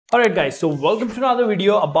Alright guys, so welcome to another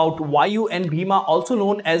video about MIUIVN, also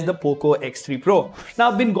known as the Poco X3 Pro.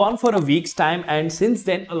 Now I've been gone for a week's time and since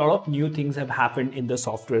then a lot of new things have happened in the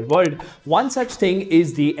software world. One such thing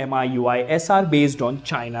is the MIUISR based on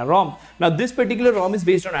China ROM. Now this particular ROM is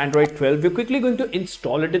based on Android 12. We're quickly going to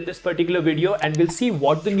install it in this particular video and we'll see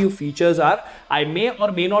what the new features are. I may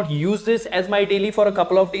or may not use this as my daily for a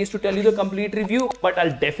couple of days to tell you the complete review, but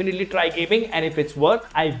I'll definitely try gaming, and if it's worth,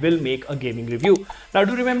 I will make a gaming review. Now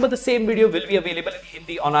do remember, the same video will be available in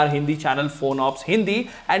Hindi on our Hindi channel PhoneOps Hindi,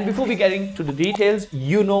 and before we get into the details,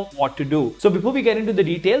 you know what to do. So before we get into the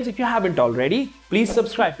details, if you haven't already, please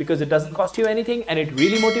subscribe because it doesn't cost you anything and it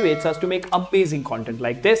really motivates us to make amazing content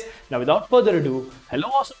like this. Now without further ado, hello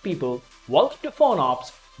awesome people, welcome to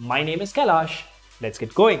PhoneOps. My name is Kailash. Let's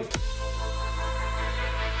get going.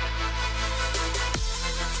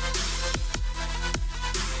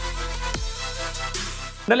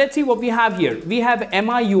 Now let's see what we have here. We have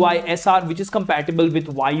MIUISR, which is compatible with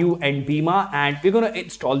Vayu and Bima, and we're going to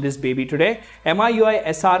install this baby today.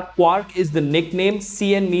 MIUISR Quark is the nickname.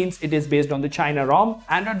 CN means it is based on the China ROM.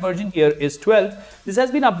 Android version here is 12. This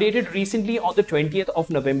has been updated recently on the 20th of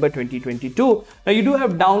November 2022. Now you do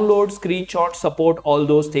have download, screenshot, support, all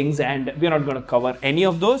those things, and we're not going to cover any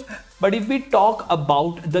of those. But if we talk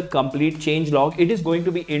about the complete changelog, it is going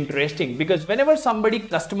to be interesting because whenever somebody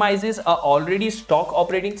customizes a already stock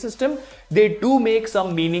operating system, they do make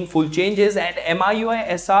some meaningful changes, and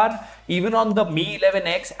MIUISR even on the Mi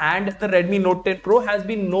 11X and the Redmi Note 10 Pro has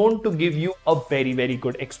been known to give you a very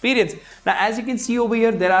good experience. Now as you can see over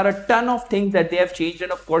here, there are a ton of things that they have changed,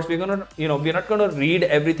 and of course we're not gonna read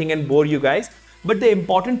everything and bore you guys. But the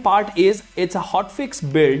important part is it's a hotfix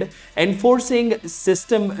build enforcing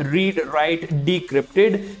system read-write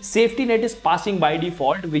decrypted. Safety net is passing by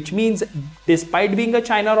default, which means despite being a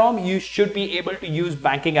China ROM, you should be able to use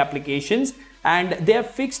banking applications. And they have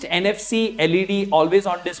fixed NFC LED always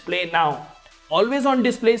on display now. Always on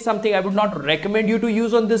display is something I would not recommend you to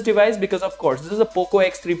use on this device because of course this is a Poco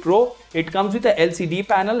X3 Pro. It comes with a LCD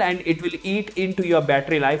panel and it will eat into your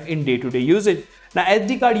battery life in day-to-day usage. Now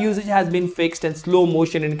SD card usage has been fixed and slow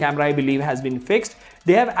motion in camera I believe has been fixed.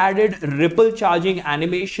 They have added ripple charging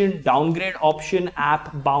animation, downgrade option,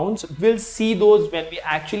 app bounce. We'll see those when we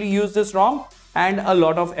actually use this ROM, and a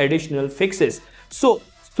lot of additional fixes. So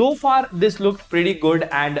far this looked pretty good,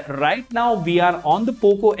 and right now we are on the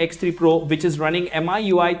Poco X3 Pro, which is running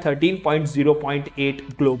MIUI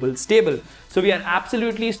 13.0.8 global stable. So we are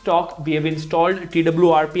absolutely stock. We have installed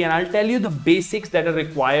TWRP, and I'll tell you the basics that are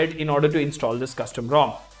required in order to install this custom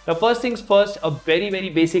ROM. Now first things first, a very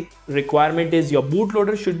basic requirement is your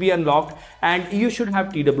bootloader should be unlocked and you should have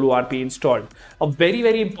TWRP installed. A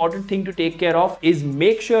very important thing to take care of is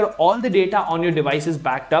make sure all the data on your device is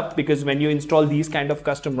backed up, because when you install these kind of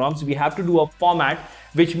custom ROMs, we have to do a format,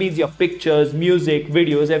 which means your pictures, music,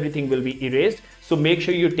 videos, everything will be erased. So make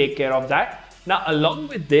sure you take care of that. Now along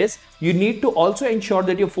with this, you need to also ensure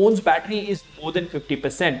that your phone's battery is more than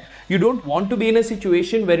 50%. You don't want to be in a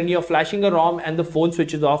situation wherein you're flashing a ROM and the phone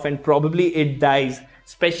switches off and probably it dies,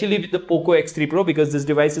 especially with the Poco X3 Pro because this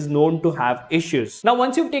device is known to have issues. Now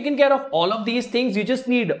once you've taken care of all of these things, you just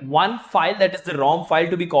need one file, that is the ROM file,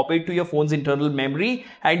 to be copied to your phone's internal memory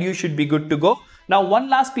and you should be good to go. Now one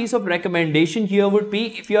last piece of recommendation here would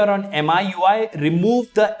be, if you are on MIUI,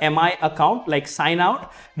 remove the MI account, like sign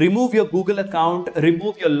out, remove your Google account,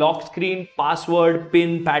 remove your lock screen, password,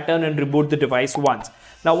 pin, pattern, and reboot the device once.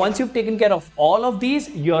 Now once you've taken care of all of these,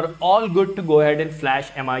 you're all good to go ahead and flash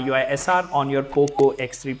MIUISR on your Poco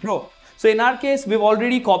X3 Pro. So in our case, we've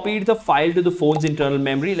already copied the file to the phone's internal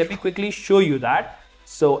memory. Let me quickly show you that.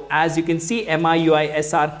 So as you can see,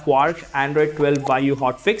 MIUISR Quark Android 12 Vayu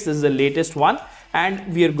hotfix, this is the latest one,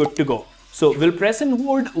 and we are good to go. So we'll press and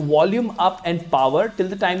hold volume up and power till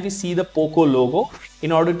the time we see the Poco logo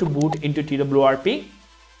in order to boot into TWRP.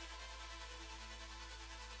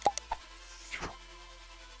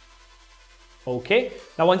 Okay,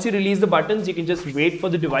 now once you release the buttons, you can just wait for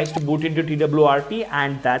the device to boot into TWRP,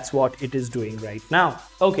 and that's what it is doing right now.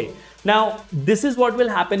 Okay, now this is what will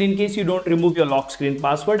happen in case you don't remove your lock screen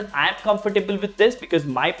password. I'm comfortable with this because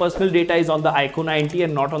my personal data is on the iQOO 90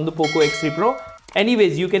 and not on the Poco X3 Pro.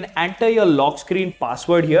 Anyways, you can enter your lock screen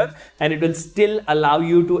password here and it will still allow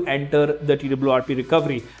you to enter the TWRP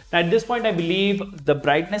recovery. Now at this point, I believe the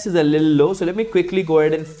brightness is a little low, so let me quickly go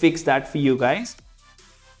ahead and fix that for you guys.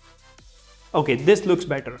 Okay, this looks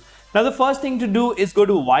better. Now the first thing to do is go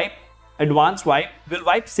to wipe, advanced wipe. We'll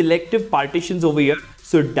wipe selective partitions over here.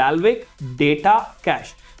 So Dalvik, data,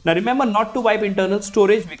 cache. Now remember not to wipe internal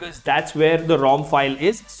storage because that's where the ROM file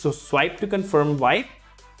is. So swipe to confirm wipe.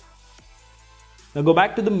 Now go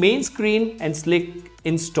back to the main screen and click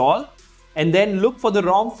install, and then look for the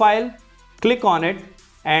ROM file, click on it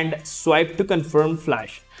and swipe to confirm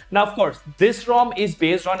flash. Now, of course, this ROM is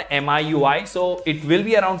based on MIUI, so it will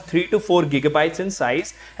be around 3 to 4 gigabytes in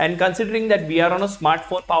size. And considering that we are on a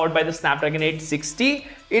smartphone powered by the Snapdragon 860,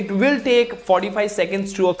 it will take 45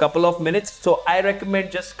 seconds to a couple of minutes. So I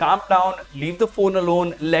recommend just calm down, leave the phone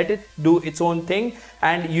alone, let it do its own thing,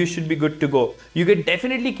 and you should be good to go. You can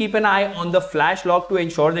definitely keep an eye on the flash log to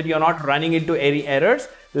ensure that you're not running into any errors.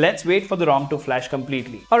 Let's wait for the ROM to flash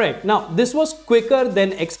completely. Alright, now this was quicker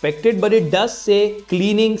than expected, but it does say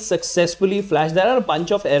cleaning successfully flashed. There are a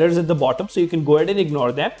bunch of errors at the bottom, so you can go ahead and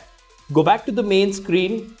ignore them. Go back to the main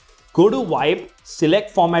screen, go to wipe, select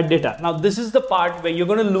format data. Now this is the part where you're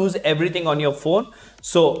going to lose everything on your phone.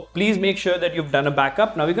 So please make sure that you've done a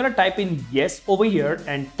backup. Now we're going to type in yes over here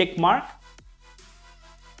and tick mark.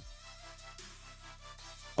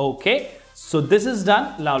 Okay. So this is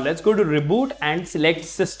done. Now let's go to reboot and select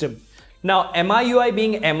system. Now MIUI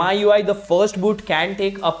being MIUI, the first boot can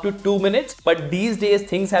take up to 2 minutes, but these days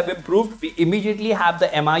things have improved. We immediately have the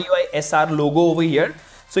MIUISR logo over here.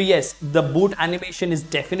 So yes, the boot animation is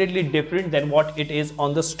definitely different than what it is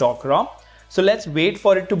on the stock ROM. So let's wait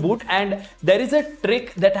for it to boot. And there is a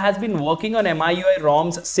trick that has been working on MIUI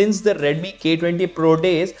ROMs since the Redmi K20 Pro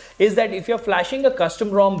days, is that if you're flashing a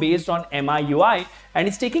custom ROM based on MIUI and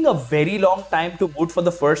it's taking a very long time to boot for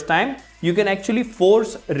the first time, you can actually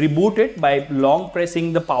force reboot it by long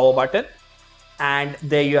pressing the power button. And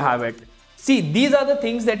there you have it. See, these are the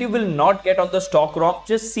things that you will not get on the stock ROM.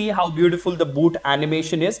 Just see how beautiful the boot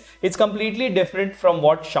animation is. It's completely different from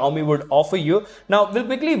what Xiaomi would offer you. Now, we'll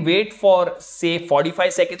quickly wait for say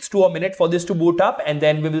 45 seconds to a minute for this to boot up, and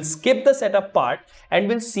then we will skip the setup part and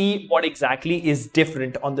we'll see what exactly is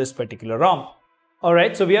different on this particular ROM.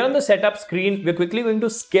 Alright, so we are on the setup screen. We're quickly going to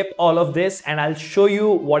skip all of this and I'll show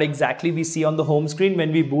you what exactly we see on the home screen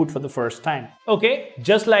when we boot for the first time. Okay,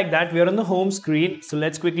 just like that, we're on the home screen. So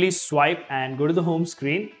let's quickly swipe and go to the home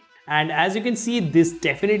screen. And as you can see, this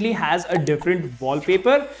definitely has a different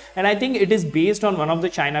wallpaper, and I think it is based on one of the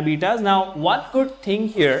China betas. Now, one good thing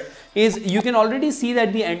here is you can already see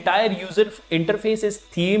that the entire user interface is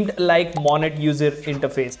themed like moent user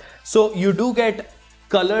interface. So you do get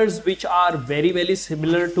colors which are very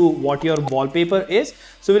similar to what your wallpaper is.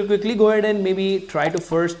 So we'll quickly go ahead and maybe try to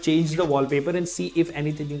first change the wallpaper and see if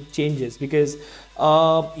anything changes, because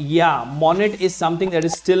yeah, moent is something that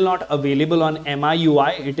is still not available on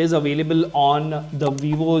MIUI. It is available on the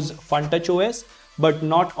Vivo's FunTouch OS, but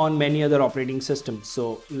not on many other operating systems.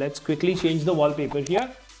 So let's quickly change the wallpaper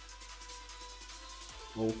here.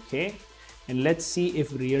 Okay. And let's see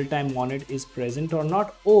if real-time moent is present or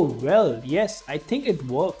not. Oh, well, yes, I think it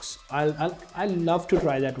works. I'll love to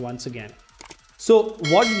try that once again. So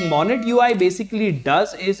what moent UI basically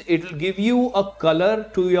does is it will give you a color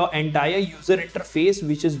to your entire user interface,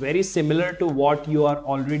 which is very similar to what you are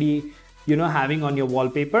already, having on your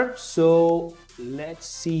wallpaper. So let's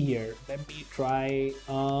see here. Let me try.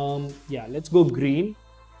 Yeah, let's go green.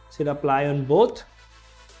 So apply on both.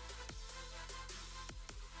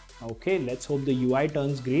 Okay, let's hope the UI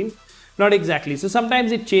turns green. Not exactly. So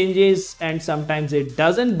sometimes it changes and sometimes it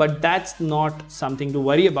doesn't, but that's not something to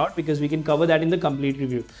worry about because we can cover that in the complete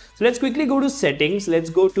review. So let's quickly go to settings.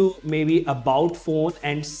 Let's go to maybe about phone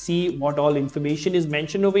and see what all information is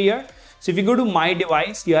mentioned over here. So if you go to my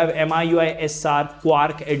device, you have MIUISR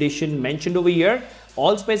Quark edition mentioned over here.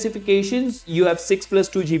 All specifications, you have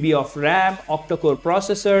 6+2 GB of RAM, octa-core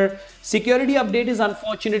processor. Security update is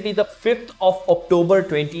unfortunately the 5th of October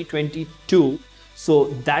 2022. So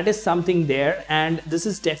that is something there, and this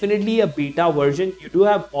is definitely a beta version. You do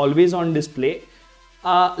have always on display.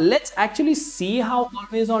 Let's actually see how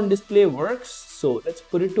always on display works. So let's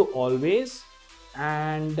put it to always.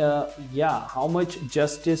 And yeah, how much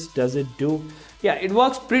justice does it do? Yeah, it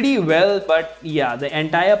works pretty well, but yeah, the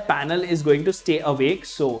entire panel is going to stay awake,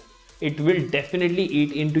 so it will definitely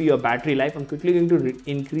eat into your battery life. I'm quickly going to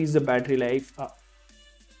increase the battery life.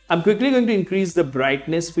 I'm quickly going to increase the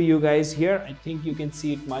brightness for you guys here. I think you can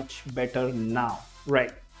see it much better now,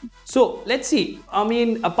 right? So let's see. I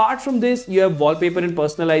mean, apart from this, you have wallpaper and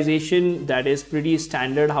personalization. That is pretty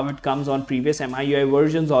standard how it comes on previous MIUI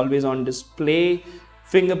versions, always on display,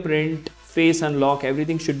 fingerprint, face unlock,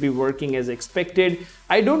 everything should be working as expected.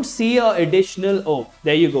 I don't see a additional, oh,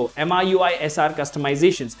 there you go, MIUISR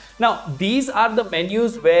customizations. Now, these are the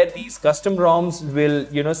menus where these custom ROMs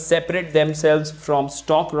will, separate themselves from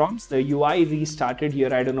stock ROMs. The UI restarted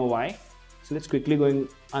here, I don't know why. So let's quickly go and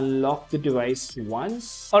unlock the device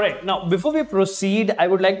once. All right, now before we proceed, I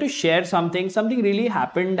would like to share something. Something really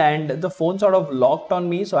happened and the phone sort of locked on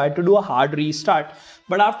me, so I had to do a hard restart.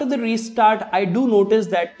 But after the restart, I do notice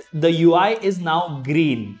that the UI is now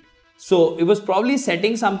green. So it was probably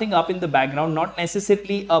setting something up in the background, not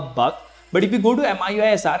necessarily a bug. But if you go to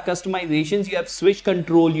MIUISR customizations, you have switch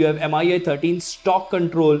control, you have MIUI 13 stock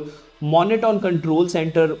control, moent on control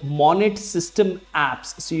center, moent system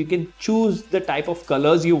apps. So you can choose the type of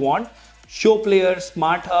colors you want. Show player,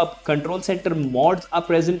 smart hub, control center mods are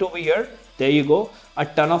present over here. There you go. A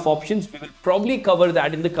ton of options. We will probably cover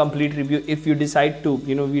that in the complete review if you decide to,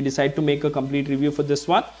 we decide to make a complete review for this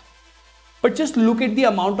one. But just look at the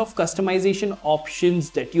amount of customization options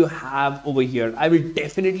that you have over here. I will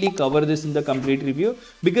definitely cover this in the complete review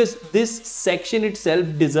because this section itself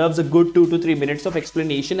deserves a good 2 to 3 minutes of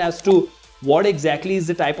explanation as to what exactly is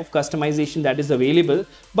the type of customization that is available.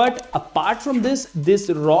 But apart from this, this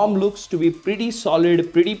ROM looks to be pretty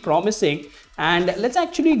solid, pretty promising. And let's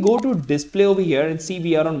actually go to display over here and see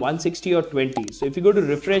we are on 160 or 20. So if you go to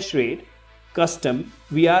refresh rate, custom,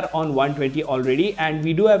 we are on 120 already, and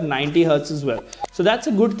we do have 90 Hertz as well. So that's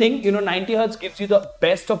a good thing. 90 Hertz gives you the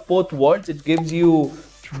best of both worlds. It gives you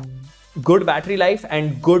good battery life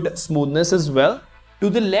and good smoothness as well. To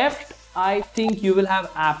the left, I think you will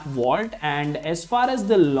have App Vault, and as far as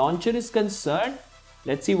the launcher is concerned,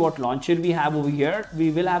 let's see what launcher we have over here.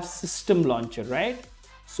 We will have system launcher, right?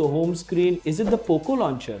 So home screen, is it the Poco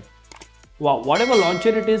launcher? Wow, whatever launcher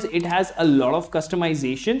it is, it has a lot of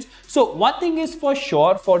customizations. So one thing is for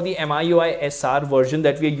sure for the MIUISR version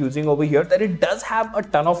that we are using over here, that it does have a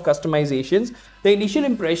ton of customizations. The initial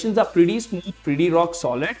impressions are pretty smooth, pretty rock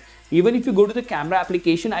solid. Even if you go to the camera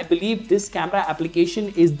application, I believe this camera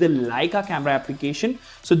application is the Leica camera application.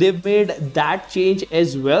 So they've made that change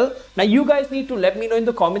as well. Now you guys need to let me know in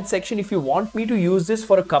the comment section if you want me to use this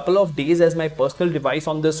for a couple of days as my personal device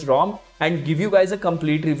on this ROM and give you guys a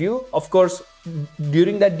complete review. Of course,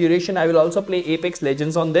 during that duration, I will also play Apex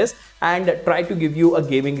Legends on this and try to give you a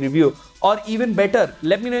gaming review. Or even better,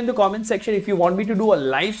 let me know in the comment section if you want me to do a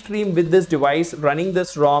live stream with this device running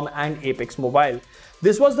this ROM and Apex Mobile.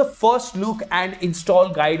 This was the first look and install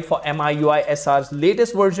guide for MIUISR's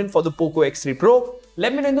latest version for the Poco X3 Pro.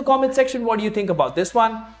 Let me know in the comment section what do you think about this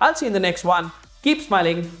one. I'll see you in the next one. Keep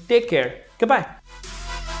smiling. Take care. Goodbye.